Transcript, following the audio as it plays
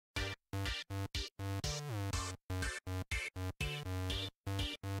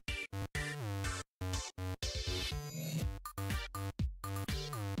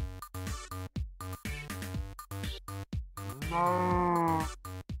Hello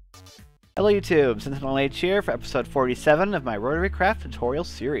YouTube, SentinalhMC here for episode 47 of my RotaryCraft tutorial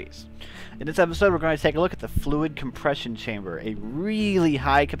series. In this episode we're going to take a look at the fluid compression chamber, a really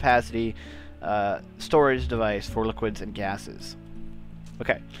high capacity storage device for liquids and gases.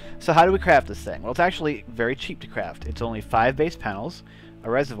 Okay, so how do we craft this thing? Well, it's actually very cheap to craft. It's only 5 base panels, a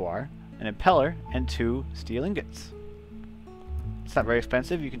reservoir, an impeller, and 2 steel ingots. It's not very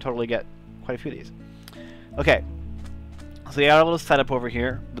expensive, you can totally get quite a few of these. Okay. So you got a little setup over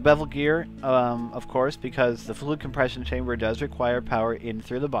here. The bevel gear, of course, because the fluid compression chamber does require power in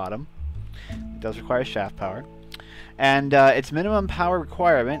through the bottom. It does require shaft power. And its minimum power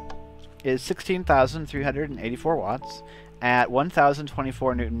requirement is 16,384 watts at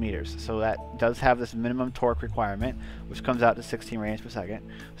 1,024 Newton meters. So that does have this minimum torque requirement, which comes out to 16 radians per second.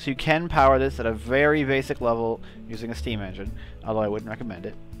 So you can power this at a very basic level using a steam engine, although I wouldn't recommend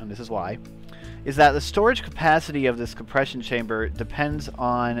it, and this is why. Is that the storage capacity of this compression chamber depends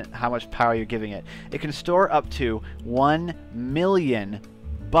on how much power you're giving it. It can store up to 1 million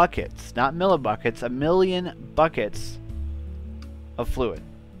buckets, not millibuckets, 1 million buckets of fluid.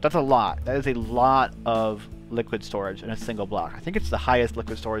 That's a lot. That is a lot of liquid storage in a single block. I think it's the highest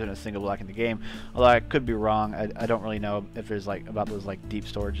liquid storage in a single block in the game, although I could be wrong. I don't really know if there's like about those like deep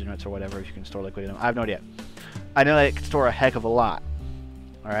storage units or whatever, if you can store liquid in them. I have no idea. I know that it can store a heck of a lot.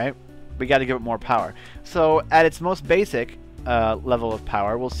 Alright? We got to give it more power. So at its most basic level of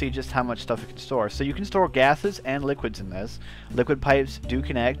power, we'll see just how much stuff it can store. So you can store gases and liquids in this. Liquid pipes do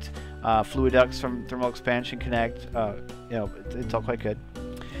connect. Fluid ducts from thermal expansion connect. You know, it's all quite good.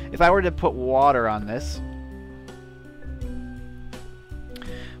 If I were to put water on this,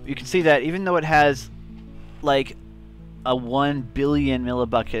 you can see that even though it has like a 1 billion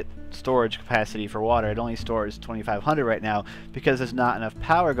millibucket storage capacity for water, it only stores 2,500 right now because there's not enough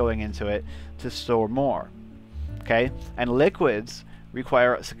power going into it to store more. Okay, and liquids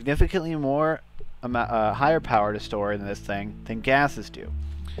require significantly more higher power to store in this thing than gases do.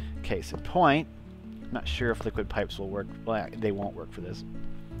 Case in point, I'm not sure if liquid pipes will work. Well, they won't work for this.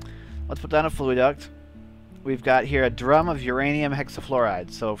 Let's put down a fluid duct. We've got here a drum of uranium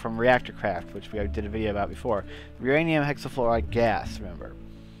hexafluoride, so from RotaryCraft, which we did a video about before. Uranium hexafluoride gas, remember.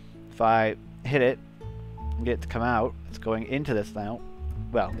 If I hit it and get it to come out, it's going into this now.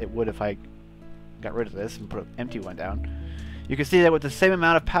 Well, it would if I got rid of this and put an empty one down. You can see that with the same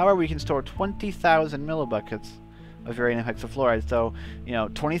amount of power, we can store 20,000 millibuckets of uranium hexafluoride. So, you know,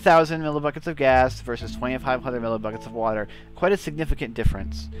 20,000 millibuckets of gas versus 2,500 millibuckets of water. Quite a significant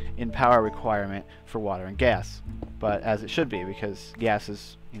difference in power requirement for water and gas. But as it should be, because gas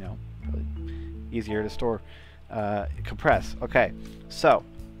is, you know, really easier to store, compress. Okay, so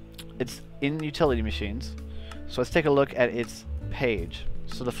it's in utility machines. So let's take a look at its page.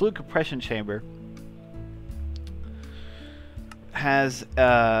 So the fluid compression chamber has,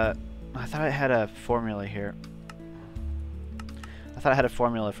 I thought it had a formula here. I thought I had a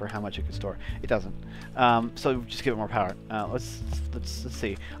formula for how much it could store. It doesn't. So just give it more power. Let's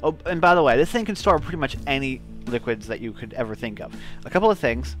see. Oh, and by the way, this thing can store pretty much any liquids that you could ever think of. A couple of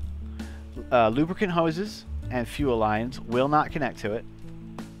things. Lubricant hoses and fuel lines will not connect to it.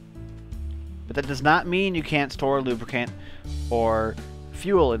 But that does not mean you can't store lubricant or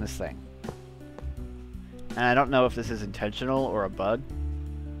fuel in this thing. And I don't know if this is intentional or a bug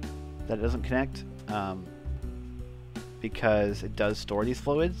that it doesn't connect, because it does store these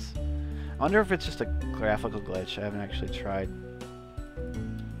fluids. I wonder if it's just a graphical glitch. I haven't actually tried.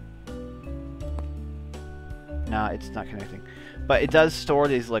 No, it's not connecting. But it does store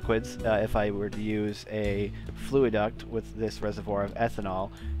these liquids. If I were to use a fluid duct with this reservoir of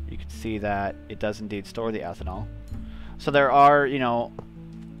ethanol, you can see that it does indeed store the ethanol. So there are, you know,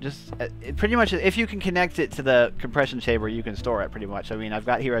 just pretty much, if you can connect it to the compression chamber, you can store it pretty much. I mean, I've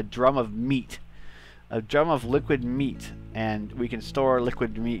got here a drum of meat, a drum of liquid meat, and we can store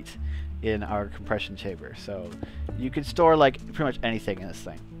liquid meat in our compression chamber. So you can store like pretty much anything in this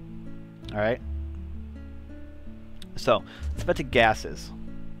thing. All right. So let's get to gases.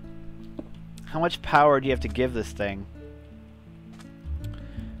 How much power do you have to give this thing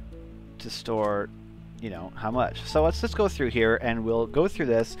to store, you know, how much? So let's just go through here and we'll go through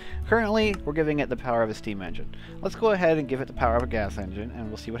this. Currently, we're giving it the power of a steam engine. Let's go ahead and give it the power of a gas engine and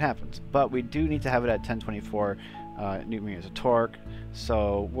we'll see what happens. But we do need to have it at 1024 Newton meters of torque,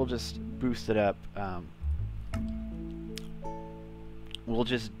 so we'll just boost it up. We'll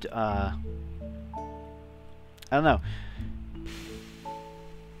just, I don't know.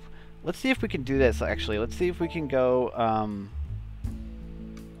 Let's see if we can do this, actually. Let's see if we can go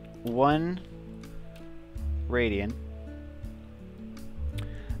 1 radian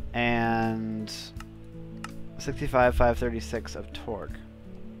and 65,536 of torque.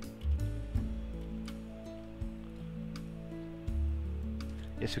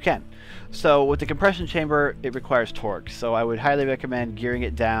 Yes, we can. So with the compression chamber, it requires torque. So I would highly recommend gearing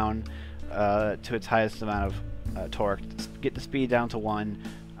it down to its highest amount of torque. Get the speed down to 1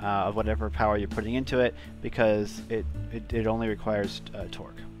 of whatever power you're putting into it, because it only requires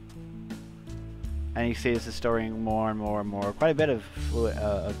torque. And you see this is storing more and more and more, quite a bit of fluid,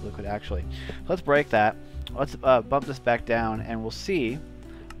 of liquid actually. So let's break that. Let's bump this back down, and we'll see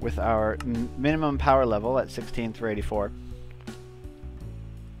with our minimum power level at 16,384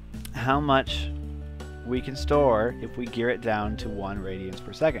 how much we can store if we gear it down to 1 radians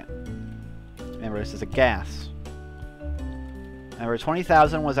per second. Remember, this is a gas. Remember,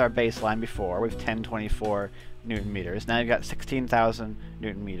 20,000 was our baseline before with 1024 Newton meters. Now you've got 16,000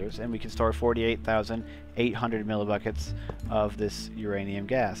 Newton meters, and we can store 48,800 millibuckets of this uranium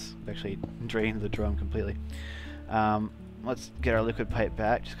gas. We've actually drained the drum completely. Let's get our liquid pipe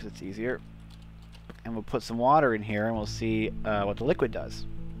back just because it's easier. And we'll put some water in here, and we'll see what the liquid does.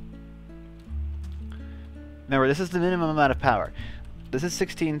 Remember, this is the minimum amount of power. This is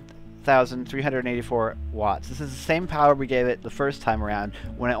 16,384 watts. This is the same power we gave it the first time around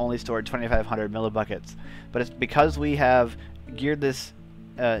when it only stored 2,500 millibuckets. But it's because we have geared this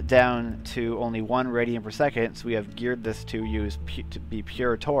down to only 1 radian per second, so we have geared this to be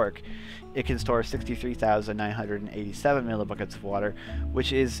pure torque. It can store 63,987 millibuckets of water,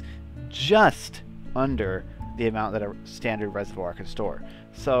 which is just under the amount that a standard reservoir can store.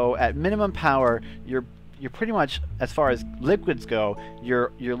 So at minimum power, you're pretty much, as far as liquids go,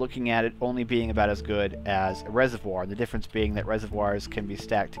 you're looking at it only being about as good as a reservoir. The difference being that reservoirs can be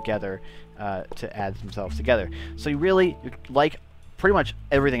stacked together to add themselves together. So you really, like pretty much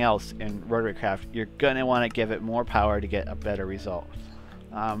everything else in RotaryCraft, you're going to want to give it more power to get a better result.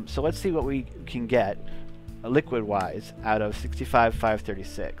 So let's see what we can get liquid-wise out of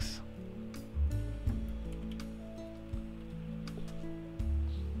 65,536.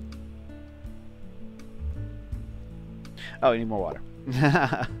 Oh, we need more water.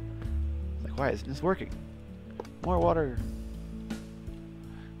 Like, why isn't this working? More water.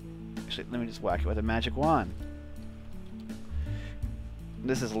 Actually, let me just whack it with a magic wand.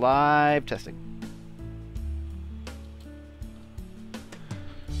 This is live testing.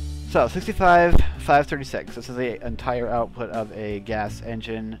 So, 65,536. This is the entire output of a gas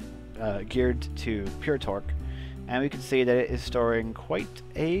engine geared to pure torque. And we can see that it is storing quite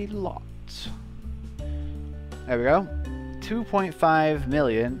a lot. There we go. 2.5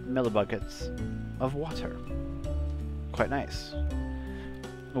 million millibuckets of water. Quite nice.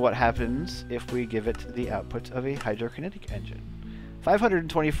 What happens if we give it the output of a hydrokinetic engine?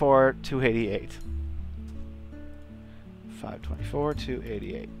 524, 288. 524,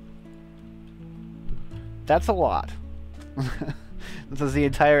 288. That's a lot. This is the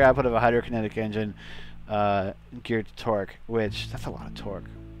entire output of a hydrokinetic engine geared to torque, which, that's a lot of torque.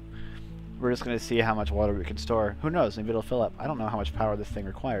 We're just going to see how much water we can store. Who knows? Maybe it'll fill up. I don't know how much power this thing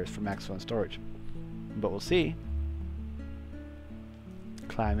requires for maximum storage. But we'll see.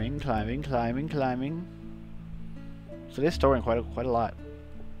 Climbing, climbing, climbing, climbing. So they're storing quite a lot.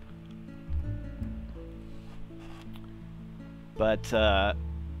 But, yeah,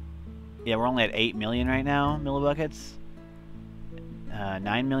 we're only at 8 million right now, millibuckets.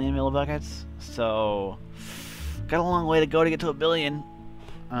 9 million millibuckets. So, got a long way to go to get to 1 billion.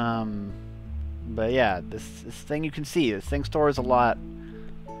 But yeah, this thing, you can see, this thing stores a lot,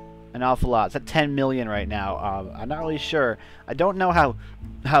 an awful lot. It's at 10 million right now. I'm not really sure. I don't know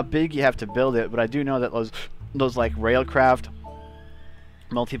how big you have to build it, but I do know that those like RotaryCraft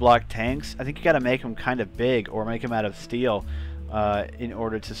multi-block tanks, I think you got to make them kind of big or make them out of steel in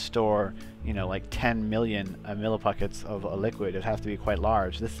order to store, you know, like 10 million millibuckets of a liquid. It'd have to be quite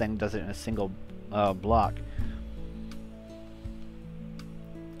large. This thing does it in a single block.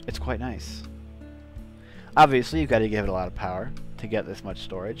 It's quite nice. Obviously, you've got to give it a lot of power to get this much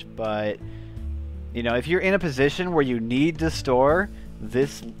storage, but, you know, if you're in a position where you need to store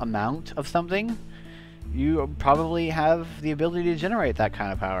this amount of something, you probably have the ability to generate that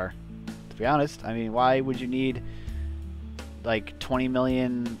kind of power. To be honest, I mean, why would you need like 20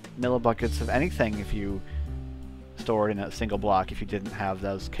 million millibuckets of anything if you stored in a single block if you didn't have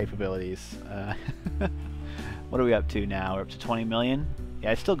those capabilities? What are we up to now? We're up to 20 million?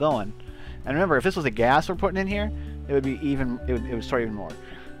 Yeah, it's still going. And remember, if this was a gas we're putting in here, it would be even. It would store even more.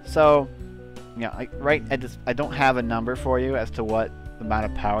 So, yeah, I don't have a number for you as to what amount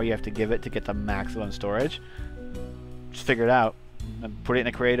of power you have to give it to get the maximum storage. Just figure it out. Put it in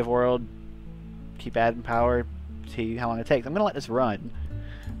a creative world. Keep adding power. See how long it takes. I'm gonna let this run,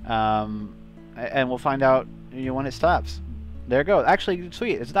 and we'll find out when it stops. There it goes. Actually,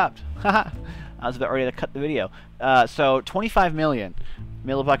 sweet, it stopped. Haha. I was about ready to cut the video. So 25 million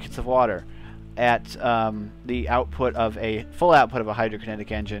millibuckets of water at the output of a full output of a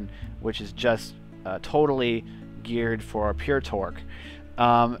hydrokinetic engine, which is just totally geared for pure torque.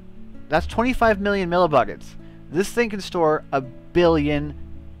 That's 25 million millibuckets. This thing can store 1 billion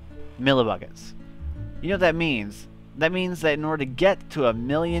millibuckets. You know what that means? That means that in order to get to 1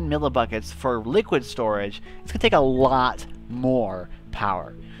 million millibuckets for liquid storage, it's going to take a lot more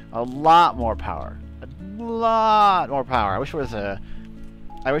power. A lot more power. A lot more power. I wish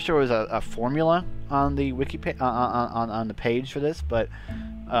there was a formula on the wiki on the page for this, but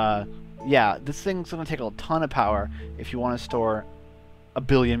yeah, this thing's going to take a ton of power if you want to store 1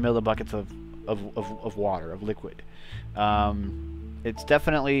 billion millibuckets of water, of liquid. It's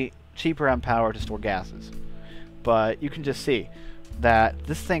definitely cheaper on power to store gases, but you can just see that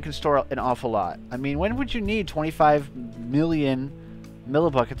this thing can store an awful lot. I mean, when would you need 25 million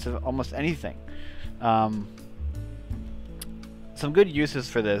millibuckets of almost anything? Some good uses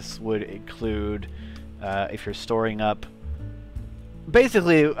for this would include if you're storing up.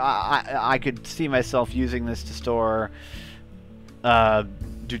 Basically, I could see myself using this to store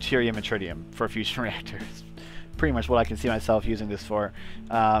deuterium and tritium for fusion reactors. Pretty much what I can see myself using this for.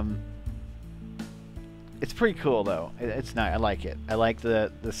 It's pretty cool though. It's nice. I like it. I like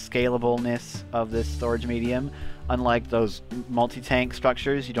the scalableness of this storage medium. Unlike those multi-tank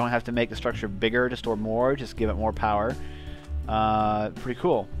structures, you don't have to make the structure bigger to store more. Just give it more power. Pretty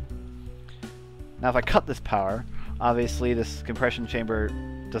cool. Now if I cut this power, obviously this compression chamber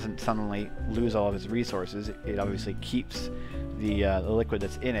doesn't suddenly lose all of its resources. It obviously keeps the liquid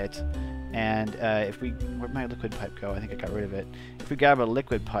that's in it. And if we... Where'd my liquid pipe go? I think I got rid of it. If we grab a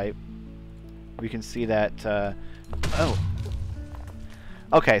liquid pipe, we can see that... oh!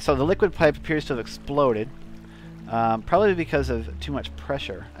 Okay, so the liquid pipe appears to have exploded. Probably because of too much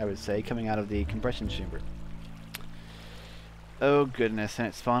pressure, I would say, coming out of the compression chamber. Oh goodness, and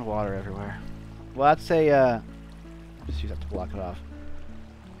it spawned water everywhere. Well, that's a... just use that to block it off.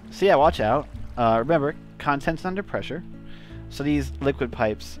 So yeah, watch out. Remember, contents under pressure. So these liquid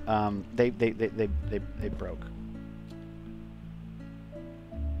pipes, they broke.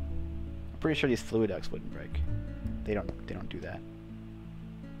 I'm pretty sure these fluid ducts wouldn't break. They don't do that.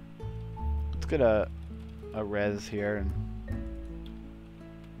 Let's get a res here and.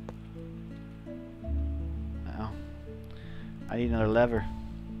 Oh, I need another lever.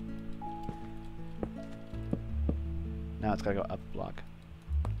 Now it's gotta go up a block.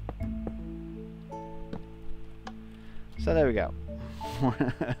 So there we go.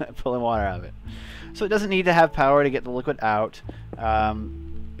 Pulling water out of it. So it doesn't need to have power to get the liquid out.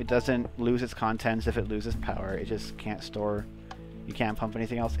 It doesn't lose its contents if it loses power. It just can't store. You can't pump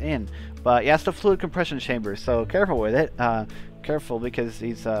anything else in. But yeah, it's the fluid compression chamber. So careful with it. Careful because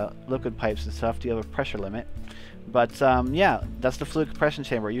these liquid pipes and stuff do have a pressure limit. But yeah, that's the fluid compression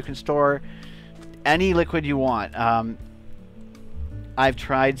chamber. You can store any liquid you want. I've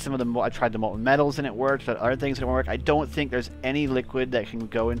tried some of the molten metals and it worked, but other things didn't work. I don't think there's any liquid that can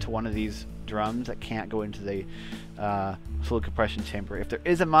go into one of these drums that can't go into the fluid compression chamber. If there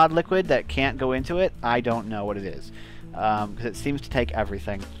is a mod liquid that can't go into it, I don't know what it is, because it seems to take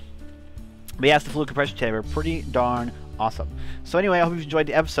everything. But yeah, it's the fluid compression chamber. Pretty darn awesome. So anyway, I hope you've enjoyed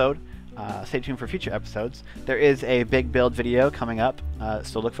the episode. Stay tuned for future episodes. There is a big build video coming up,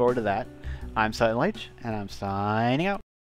 so look forward to that. I'm SentinalhMC, and I'm signing out.